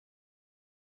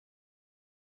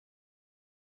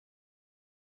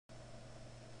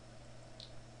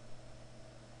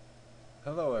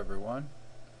Hello everyone.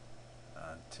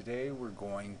 Today we're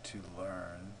going to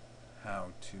learn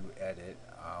how to edit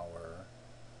our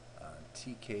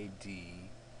TKD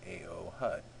AO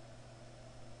HUD.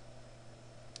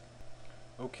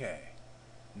 Okay,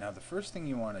 now the first thing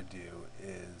you want to do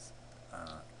is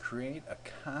create a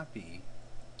copy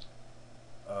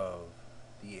of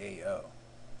the AO.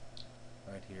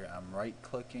 Right here I'm right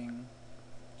clicking,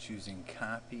 choosing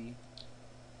copy,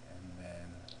 and then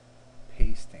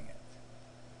pasting it.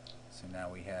 So now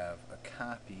we have a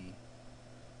copy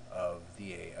of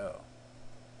the AO.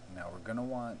 Now we're going to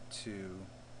want to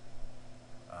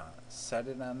set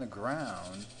it on the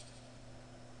ground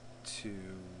to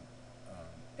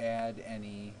add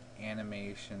any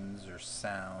animations or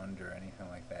sound or anything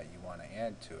like that you want to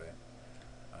add to it.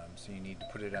 So you need to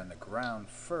put it on the ground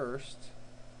first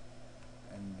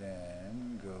and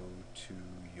then go to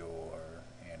your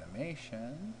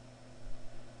animation,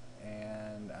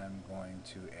 and I'm going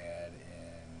to add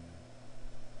in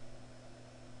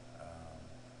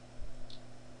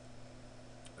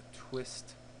a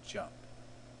twist jump.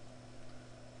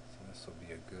 So this will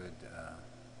be a good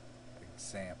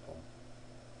example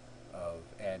of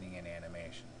adding an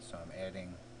animation. So I'm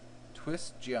adding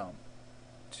twist jump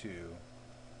to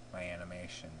my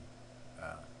animation,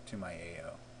 to my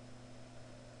AO.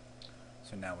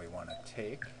 So now we want to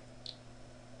take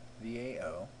the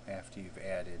AO after you've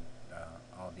added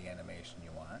all the animation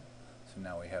you want. So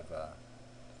now we have a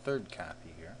third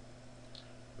copy here.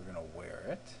 We're going to wear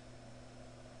it.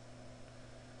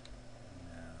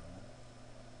 Now,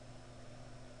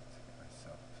 let's get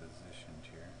myself positioned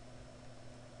here.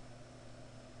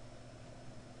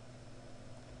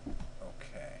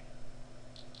 Okay.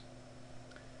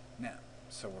 Now,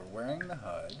 so we're wearing the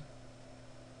HUD.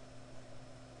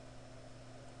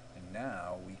 And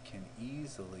now we can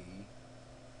easily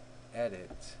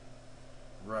edit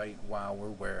right while we're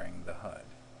wearing the HUD.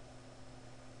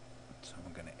 So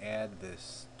I'm going to add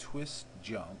this twist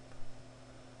jump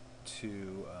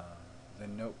to the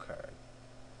note card.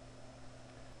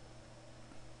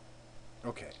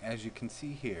 Okay, as you can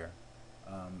see here,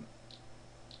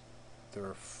 there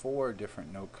are 4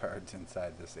 different note cards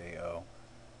inside this AO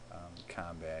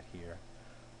combat here,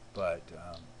 but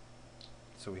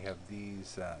so we have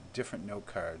these different note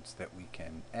cards that we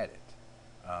can edit.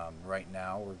 Right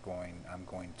now I'm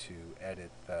going to edit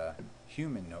the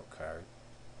human note card,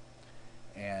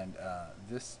 and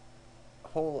this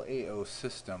whole AO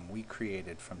system we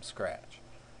created from scratch.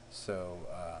 So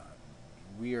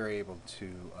we are able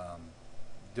to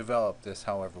develop this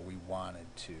however we wanted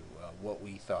to, what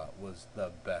we thought was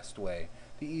the best way,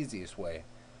 the easiest way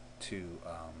to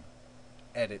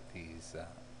edit these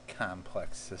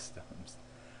complex systems.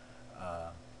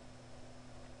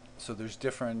 So there's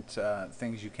different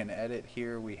things you can edit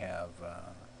here. We have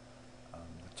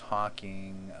the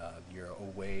talking, your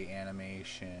away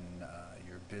animation,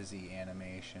 your busy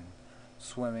animation,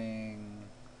 swimming,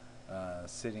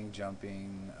 sitting,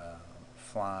 jumping,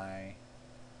 fly,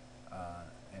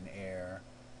 and air,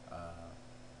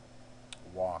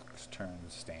 walks,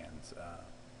 turns, stands.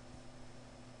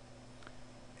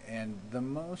 And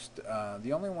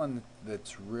the only one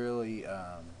that's really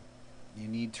you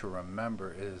need to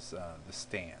remember is the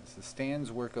stands. The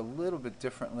stands work a little bit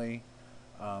differently.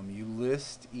 You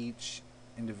list each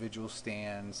individual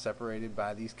stand separated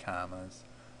by these commas.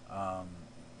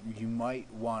 You might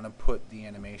want to put the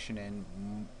animation in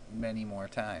many more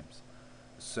times.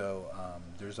 So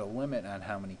there's a limit on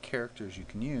how many characters you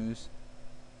can use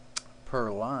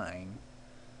per line.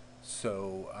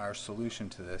 So our solution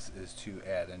to this is to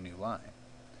add a new line.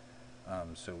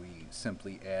 So we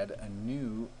simply add a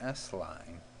new S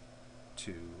line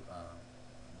to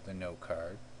the note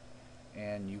card,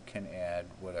 and you can add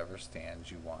whatever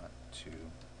stands you want to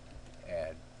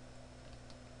add,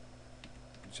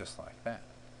 just like that.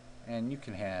 And you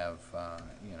can have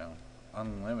you know,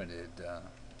 unlimited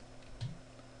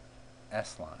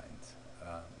S lines,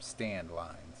 stand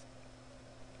lines,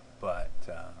 but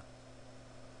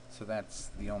so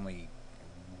that's the only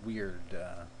weird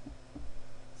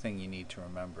thing you need to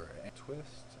remember. And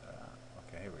twist,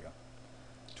 okay, here we go.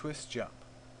 Twist jump.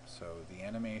 So the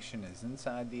animation is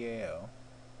inside the AO.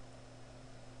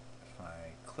 If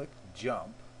I click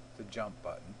jump, the jump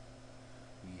button,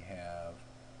 we have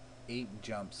 8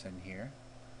 jumps in here.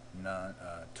 None,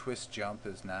 twist jump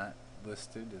is not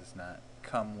listed, does not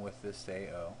come with this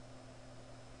AO,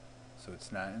 so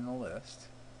it's not in the list.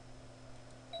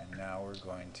 And now we're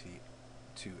going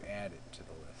to add it to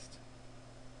the list.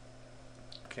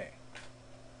 Okay.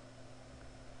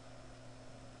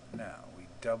 Now we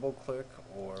double click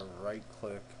or right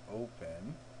click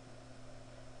open,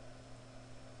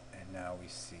 and now we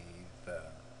see the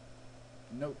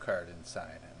note card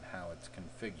inside and how it's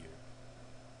configured.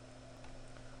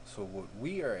 So what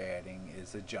we are adding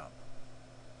is a jump.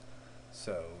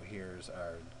 So here's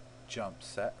our jump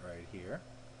set right here.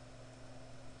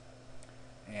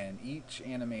 And each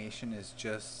animation is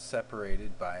just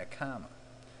separated by a comma.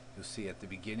 You'll see at the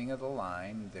beginning of the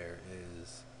line there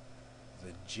is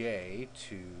the J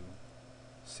to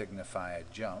signify a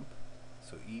jump.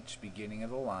 So each beginning of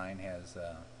the line has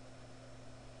a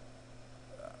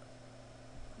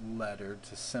letter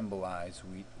to symbolize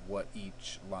what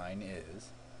each line is.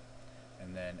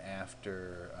 And then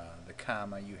after the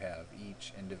comma you have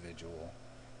each individual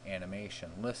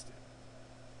animation listed.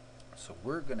 So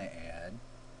we're going to add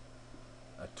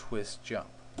a twist jump.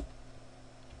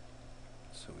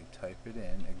 So we type it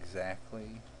in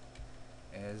exactly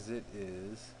as it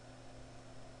is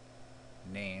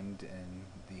named in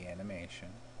the animation,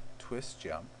 twist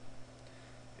jump.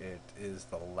 It is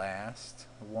the last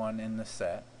one in the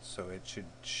set, so it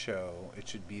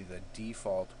should be the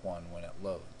default one when it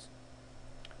loads.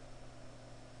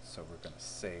 So we're going to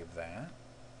save that.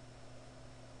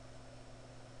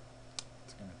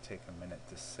 It's going to take a minute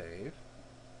to save.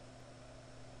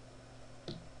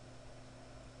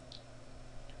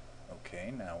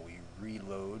 Okay, now we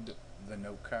reload the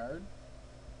note card.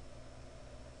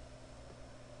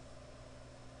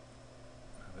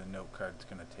 The note card's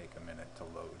going to take a minute to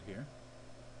load here.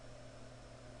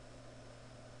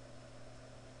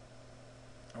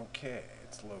 Okay,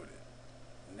 it's loaded.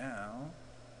 Now,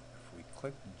 if we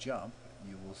click jump,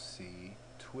 you will see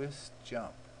twist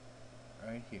jump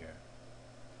right here.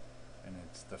 And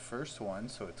it's the first one,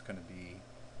 so it's going to be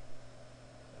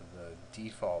the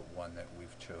default one that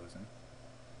we've chosen.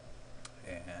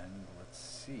 And let's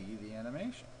see the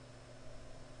animation.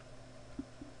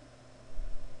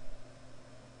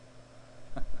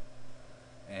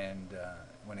 And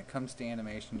when it comes to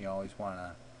animation, you always want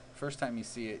to, first time you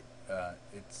see it,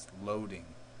 it's loading,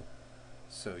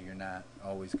 so you're not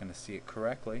always going to see it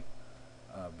correctly,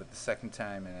 but the second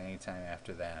time and any time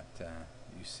after that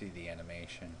you see the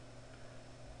animation,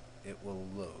 it will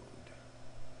load.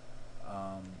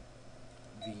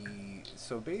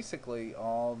 So basically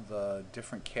all the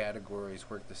different categories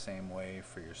work the same way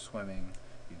for your swimming.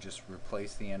 You just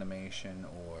replace the animation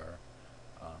or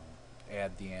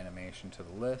add the animation to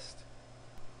the list.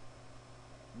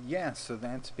 Yeah, so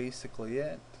that's basically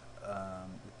it.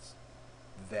 It's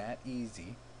that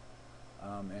easy.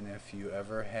 And if you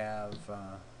ever have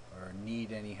or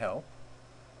need any help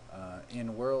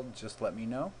in World, just let me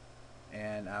know,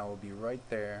 and I will be right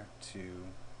there to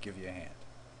give you a hand.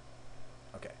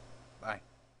 Okay.